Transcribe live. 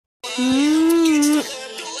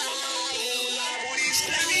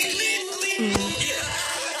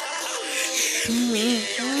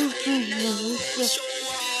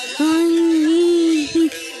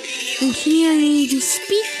I need to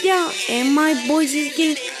speak now, and my voice is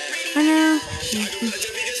getting.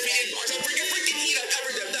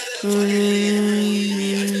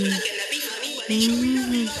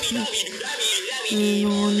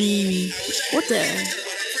 What the?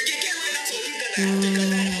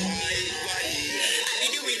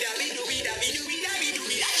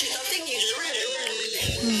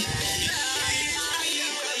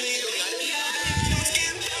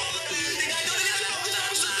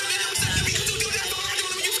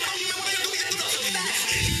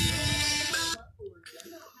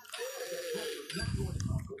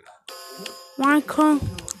 Michael,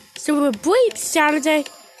 so we're Bleep Saturday,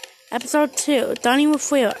 episode 2, Dining with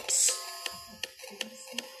Felix.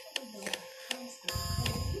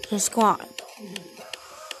 The squad.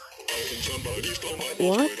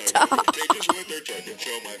 What?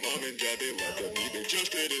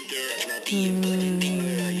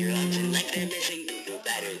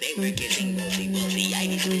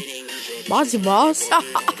 Bossy boss.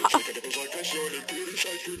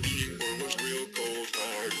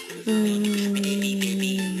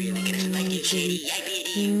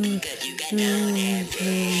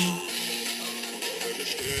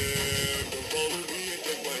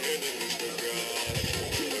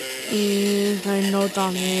 I know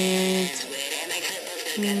on it.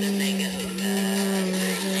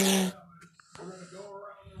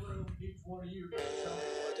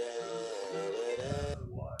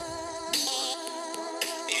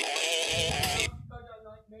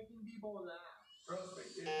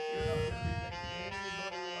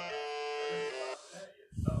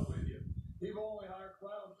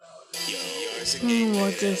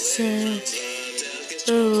 What this is?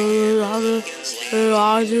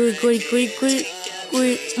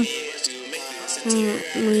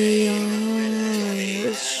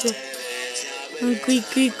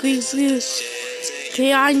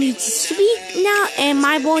 Okay, I need to speak now, and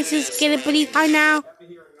my voice is getting pretty high now.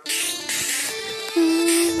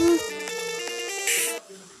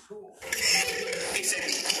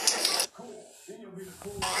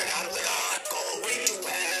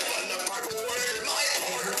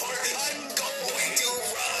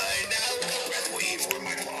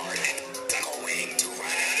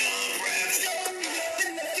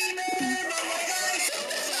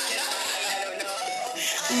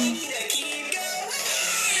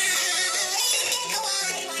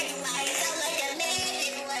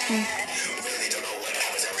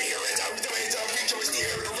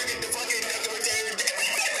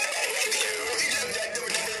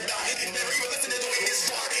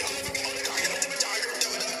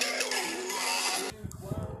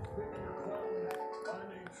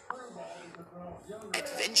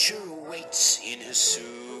 Adventure awaits in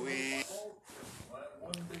Hisui.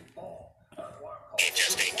 It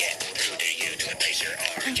just ain't getting through to you to face your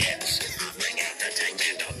origins. Bring out the tank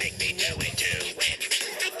and don't make me do it to win.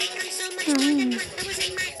 I think I'm so much more than what I was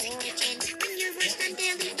in my fingertips. When you're worst on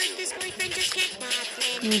daily, but this boyfriend just can't not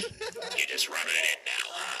win. You're just rubbing it in now,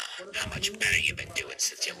 huh? How much better you been doing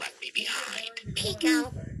since you left me behind?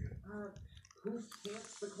 Pico.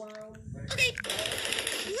 Okay.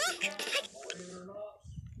 Look!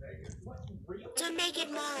 To make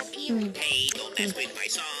it more appealing. Hey, don't mess with my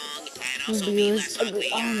song. And also be less ugly.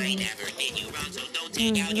 I never did you wrong, so don't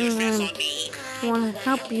take out your stress on me. Wanna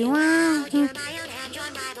help you out?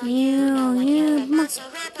 You must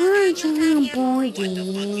urge your boy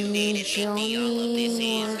to show me what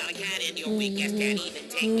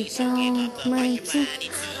so much.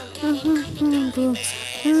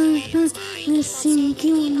 Listen to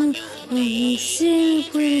me when you say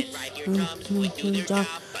pretty.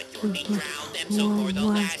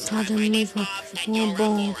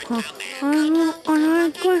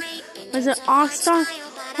 Was it all-star?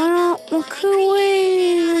 I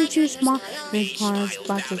just my heart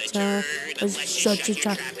about to tell. Was such a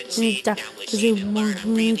time. Was it one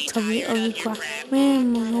who told me every cry?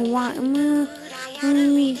 Man, what me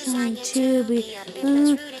trying to be?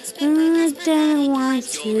 Then I want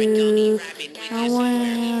to.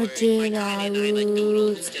 Where did I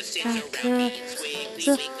lose? After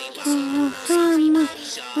the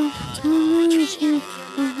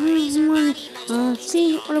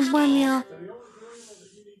see what about now?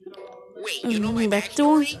 Back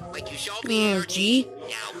door? Oh, gee.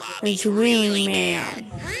 It's really mad.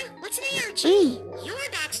 What's there, G? Your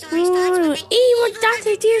backstory starts with evil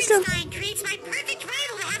Dr. Diesel. Creates my perfect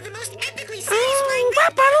rival to have the most epically satisfying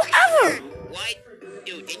rap battle ever. What?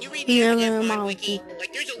 Dude, did you read the Internet Mod Wiki?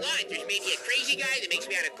 Like, there's a want? There's maybe a crazy guy that makes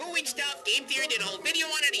me out of goo and stuff, game theory, did a whole video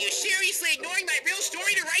on it. Are you seriously ignoring my real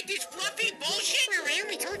story to write this fluffy bullshit? Well, I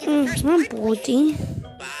only told you the first part. Baldy.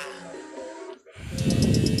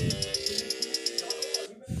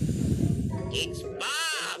 It's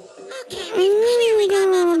Bob. Okay, we clearly got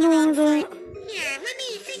off on the wrong foot. Yeah, let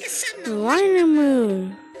me think of something. Right in the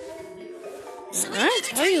mood. I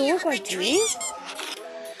tell you, look like me.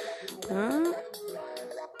 Huh?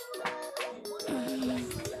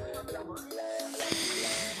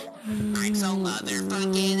 I'm so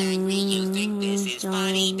motherfucking angry. You think this is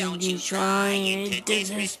funny? Don't you try and to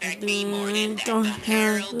disrespect me more than don't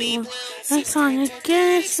have me blue. That's on the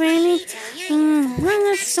gas, Freddy.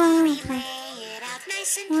 Another song.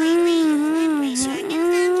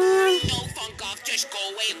 No funk off, just go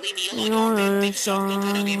away, leave me alone. Another song.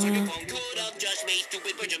 Could have just made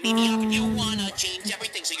stupid bridge of me up. You wanna change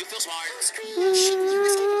everything so you feel smart.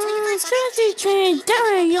 Susie Trade,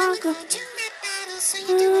 Derry Yonka.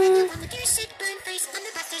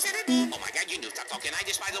 Oh my god, you knew stop talking. I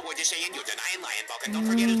despise the word you're saying. You're denying, lying, Vulcan. Don't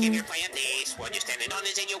forget who's gave your plan this. What you're standing on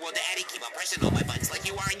is in your world to edit. Keep on pressing on my buttons like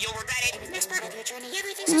you are and you'll regret it. Next part of your journey,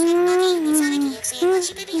 everything's so sweet and buggy. It's Sonic EXE and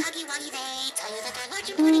mushy baby huggy wuggy. They tell you that they're large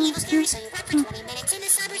and bloody evil scary, so you rap for 20 minutes in the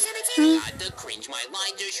cyber cemetery. Not the cringe, my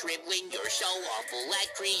lines are shriveling. You're so awful at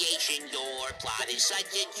creation. Your plot is such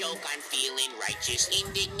a joke. I'm feeling righteous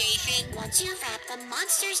indignation. Once you've wrapped the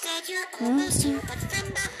monsters dead, you're almost here, but from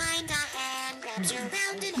behind a hand grabs your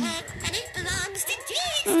rounded head, and it belongs to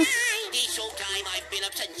Einstein. This whole time I've been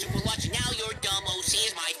upset and super lost, and now your dumb OC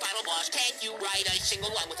is my final boss. Can't you write a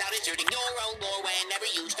single line without inserting your own lore whenever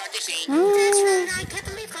you start to sing? That's right, I can't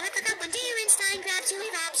believe what I forgot when dear Einstein grabs you,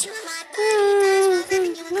 he wraps you alive, but he does well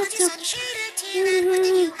having you and causes your son to shed a tear, and what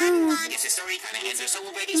did you have won? Yes, the story kinda ends, so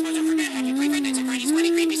already supposed to forget how you play by nights and Freddy's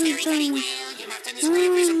wedding, creepy, scary, Freddy will. You have to display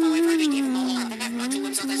a reason for it, Freddy gave him a whole up and left not to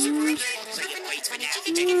himself as super again. So you wait for now,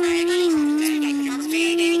 chicken Freddy.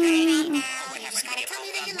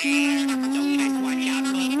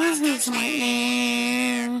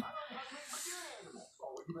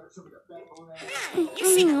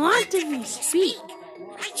 What did we speak?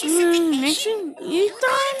 Mission? You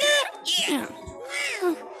thought that? Yeah.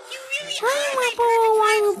 Hi, my boy,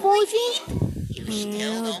 why you boy? You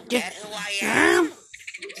still don't get who I am.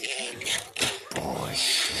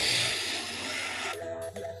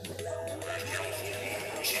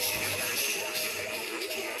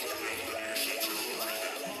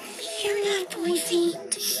 You're not boy.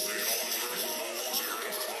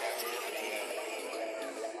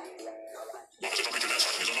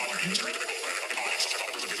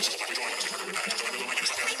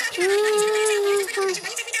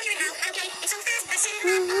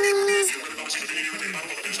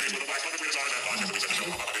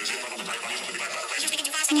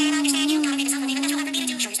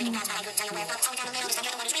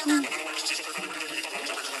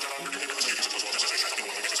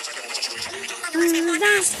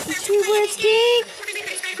 That's too risky.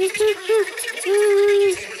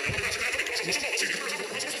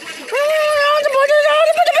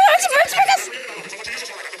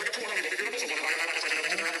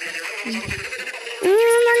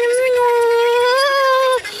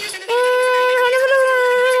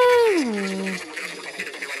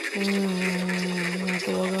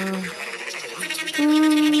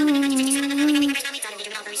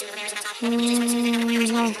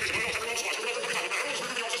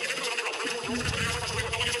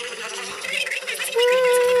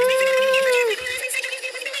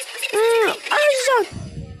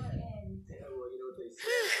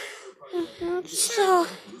 So,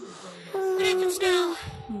 what happens now?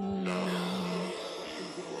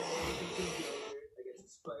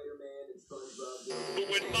 But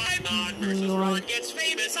when my mod versus Ron gets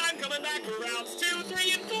famous, I'm coming back for rounds 2,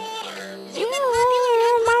 3, and 4.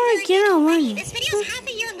 Mama, get away. This video's half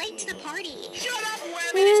a year late to the party. Shut up,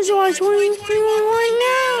 women. This is what we're doing right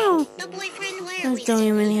now. No boyfriend, where are we? Don't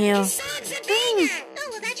even hear. This song's a banger. Oh,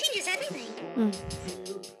 well, that changes everything.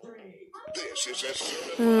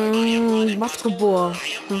 Basketball. I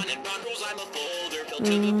am running rules, I'm a folder, filled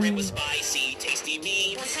to the brim with spicy, tasty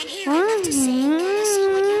meat. Boyfriend here, I want to sing. This is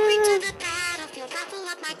when you bring to the battlefield. Raffle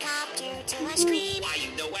up my copter till I scream. Why, you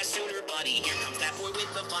know us sooner, buddy. Here comes that boy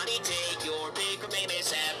with the funny take. Your big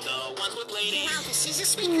famous app, the ones with ladies. Wow, this is a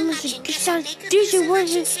sweet collection. Just do your work.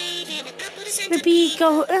 Maybe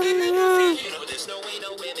go. You know there's no way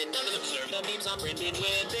no women, none of them serve the memes I'm printed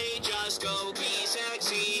with. They just go be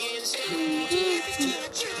sexy instead.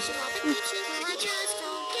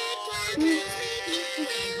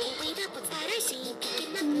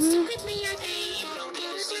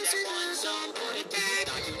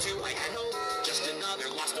 Just another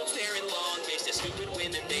lost staring long, faced a stupid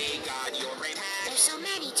women, they got your brain hacked. There's so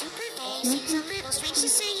many to pervade. Seems a little strange to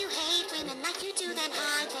say you hate women like you do, then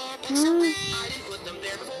hide their pics away. I didn't put them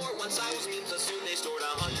there before. Once I was mean, so soon they stored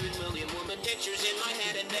 100 million woman pictures in my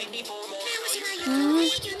head and begged me for more. That was how you do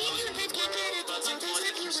it. You need your pet cat better than so they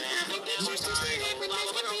stuff you with perfect pictures to stare at when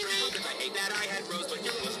there's been relay. I hate that I had rose, but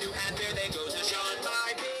you was new, and there goes to Sean.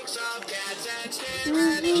 My pics of cats and stare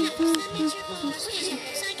at me. I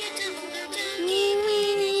get to move out down, keep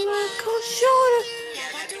me. Cold shoulder.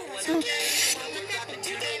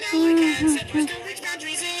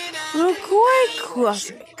 Look, quite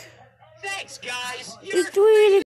classic. Thanks, guys. It's really